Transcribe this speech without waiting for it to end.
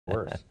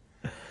course.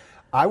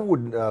 I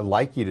would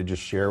like you to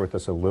just share with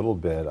us a little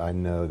bit. I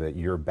know that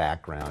your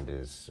background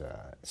is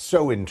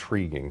so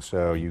intriguing.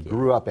 So you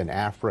grew up in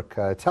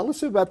Africa. Tell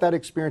us about that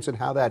experience and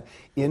how that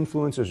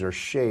influences or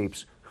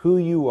shapes who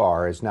you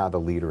are as now the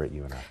leader at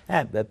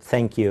UNF.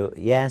 Thank you.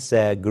 Yes,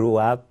 grew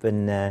up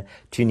in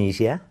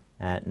Tunisia,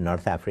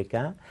 North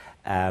Africa,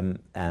 and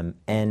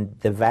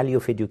the value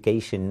of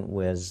education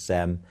was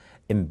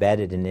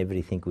embedded in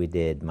everything we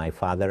did. My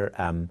father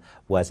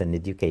was an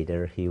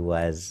educator. He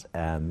was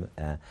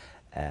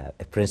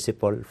a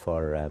principal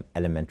for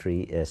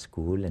elementary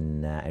school,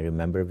 and I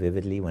remember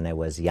vividly when I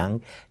was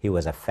young, he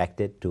was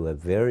affected to a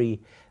very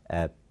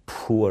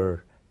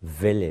poor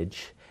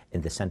village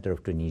in the center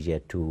of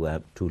Tunisia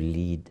to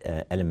lead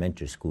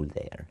elementary school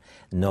there.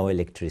 No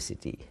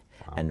electricity.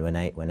 Wow. And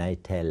when I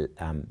tell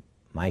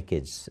my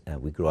kids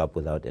we grew up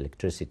without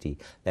electricity,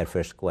 their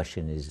first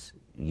question is,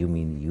 you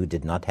mean you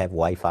did not have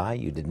Wi-Fi?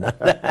 You did not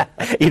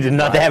you did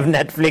not have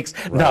Netflix?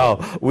 Right.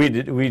 No,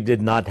 we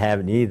did not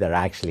have neither.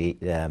 Actually,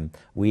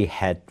 we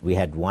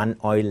had one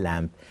oil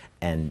lamp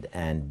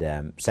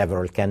and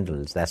several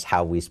candles. That's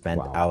how we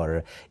spent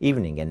our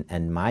evening.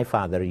 And my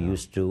father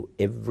used to,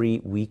 every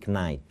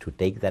weeknight, to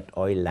take that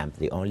oil lamp,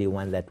 the only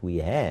one that we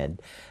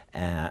had,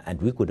 and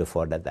we could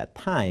afford at that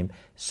time,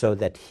 so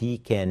that he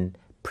can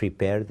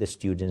prepare the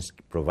students,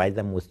 provide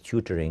them with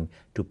tutoring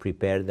to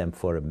prepare them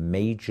for a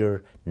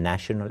major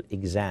national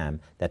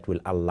exam that will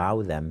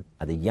allow them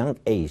at a young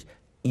age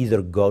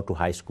either go to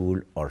high school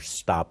or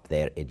stop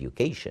their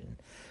education.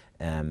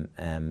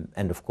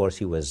 And of course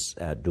he was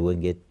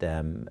doing it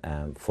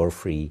for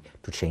free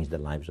to change the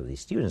lives of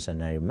these students.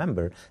 And I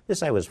remember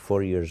this, I was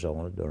 4 years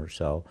old or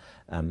so.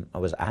 I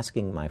was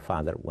asking my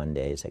father one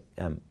day, I said,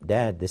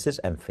 Dad, this is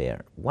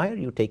unfair. Why are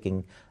you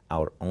taking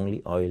our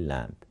only oil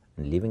lamp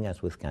and leaving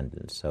us with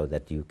candles so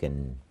that you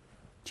can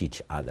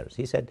teach others?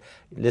 He said,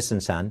 listen,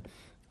 son.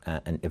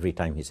 And every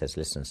time he says,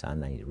 listen,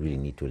 son, I really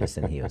need to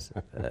listen. He was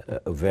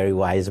a very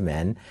wise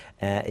man.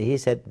 He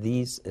said,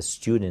 these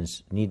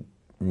students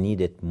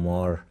need it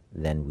more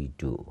than we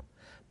do,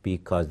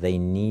 because they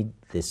need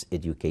this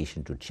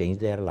education to change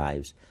their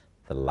lives,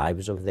 the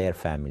lives of their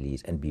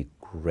families, and be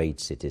great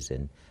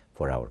citizens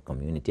for our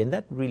community. And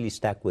that really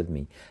stuck with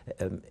me.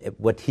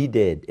 What he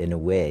did, in a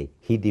way,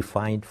 he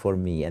defined for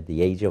me at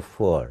the age of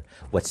 4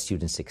 what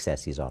student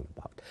success is all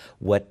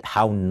about,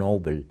 how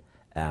noble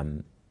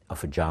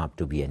of a job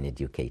to be an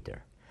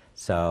educator.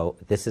 So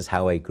this is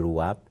how I grew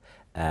up.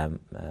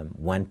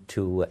 Went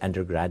to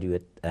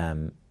undergraduate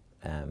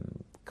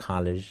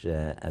college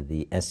at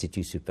the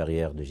Institut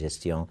Supérieur de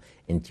Gestion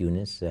in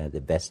Tunis,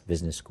 the best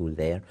business school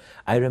there.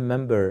 I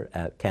remember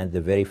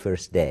the very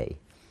first day,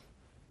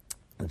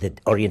 the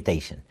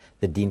orientation,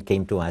 the dean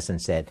came to us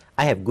and said,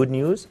 I have good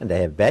news and I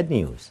have bad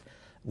news.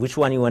 Which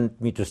one you want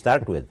me to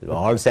start with? We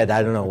all said,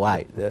 I don't know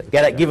why.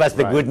 Give us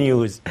the good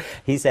news.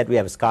 He said, we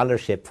have a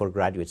scholarship for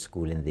graduate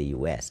school in the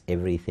US.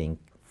 Everything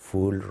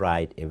full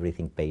ride,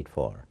 everything paid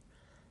for.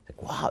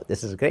 Like, wow,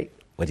 this is great.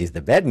 What is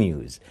the bad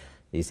news?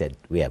 He said,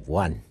 we have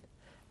one.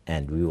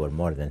 And we were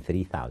more than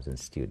 3,000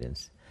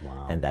 students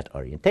in that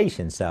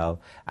orientation. So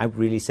I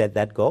really set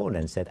that goal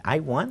and said, I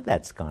want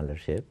that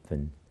scholarship.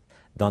 And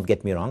don't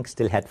get me wrong,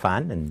 still had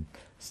fun and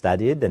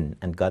studied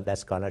and got that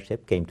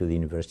scholarship, came to the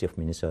University of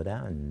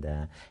Minnesota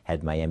and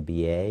had my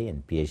MBA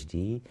and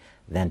PhD,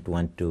 then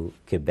went to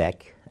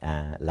Quebec,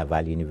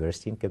 Laval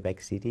University in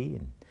Quebec City,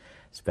 and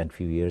spent a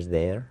few years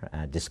there,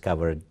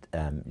 discovered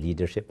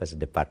leadership as a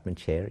department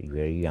chair,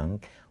 very young,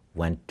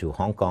 went to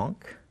Hong Kong,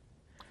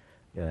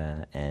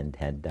 and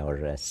had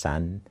our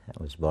son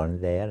was born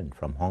there, and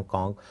from Hong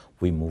Kong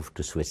we moved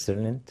to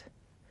Switzerland,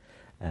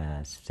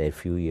 stayed a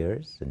few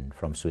years, and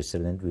from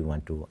Switzerland we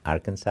went to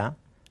Arkansas.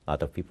 A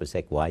lot of people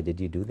say, why did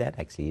you do that?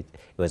 Actually, it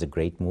was a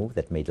great move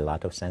that made a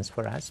lot of sense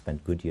for us,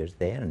 spent good years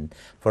there, and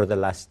for the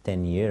last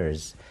 10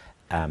 years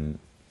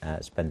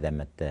spent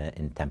them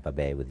in Tampa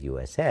Bay with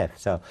USF.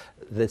 So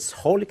this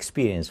whole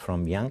experience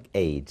from young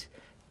age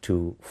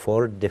to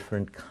 4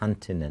 different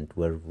continents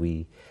where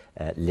we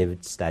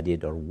lived,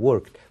 studied, or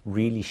worked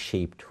really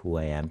shaped who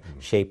I am,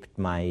 shaped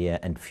my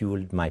and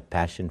fueled my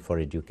passion for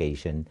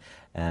education.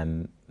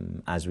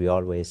 As we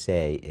always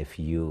say, if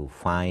you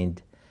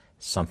find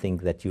something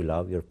that you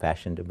love, you're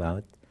passionate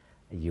about,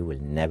 you will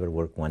never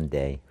work one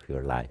day of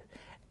your life.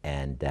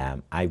 And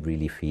I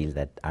really feel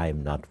that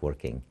I'm not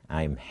working.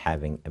 I'm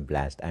having a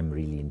blast. I'm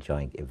really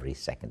enjoying every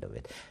second of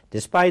it.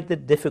 Despite the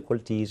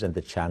difficulties and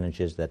the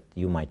challenges that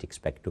you might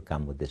expect to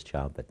come with this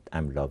job, but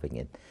I'm loving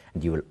it.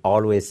 And you will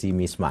always see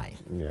me smile.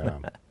 Yeah.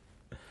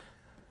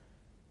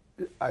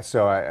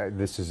 So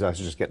this is us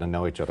just getting to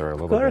know each other a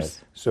little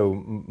bit. So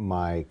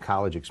my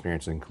college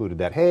experience included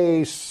that,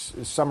 hey,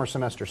 summer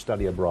semester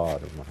study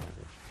abroad. And what have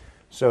you.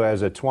 So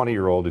as a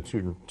 20-year-old,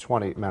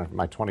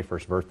 my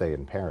 21st birthday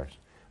in Paris,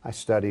 I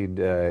studied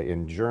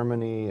in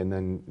Germany and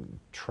then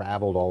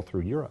traveled all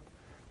through Europe.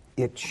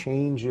 It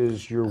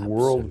changes your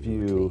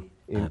worldview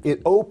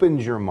It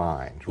opens your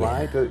mind,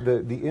 right? Yeah.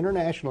 The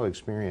international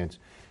experience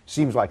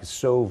seems like it's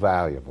so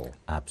valuable.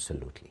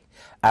 Absolutely.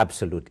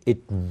 Absolutely.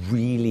 It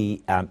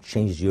really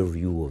changes your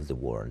view of the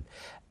world,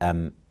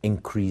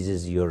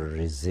 increases your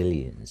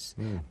resilience,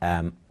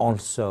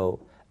 also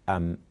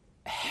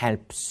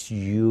helps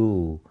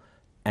you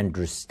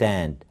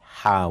understand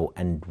how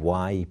and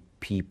why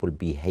people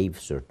behave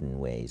certain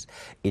ways.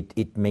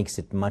 It makes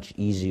it much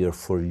easier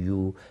for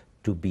you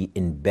to be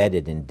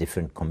embedded in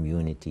different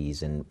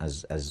communities, and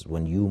as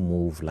when you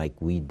move like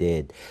we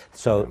did.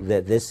 So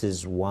this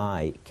is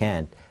why,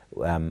 Kent,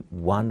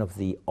 one of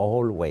the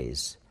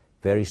always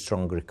very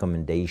strong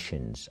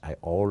recommendations I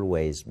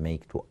always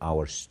make to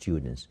our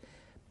students,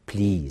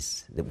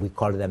 please, we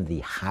call them the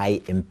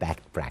high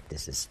impact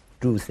practices.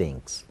 2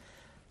 things: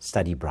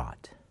 study abroad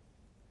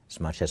as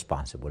much as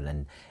possible,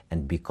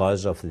 and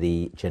because of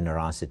the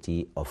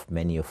generosity of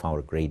many of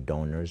our great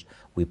donors,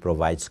 we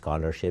provide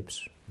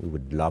scholarships. We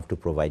would love to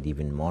provide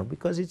even more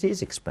because it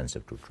is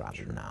expensive to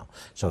travel now.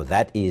 So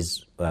that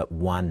is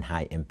one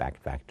high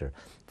impact factor.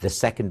 The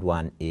second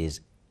one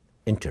is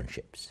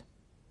internships,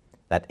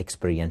 that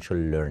experiential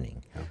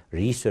learning.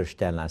 Research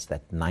tells us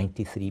that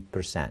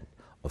 93%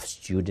 of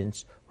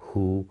students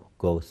who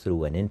go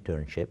through an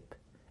internship,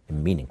 a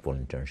meaningful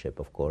internship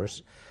of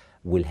course,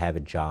 will have a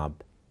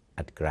job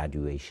at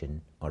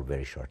graduation or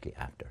very shortly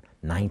after.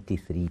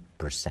 93%.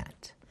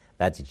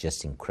 That's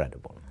just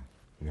incredible.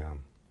 Yeah.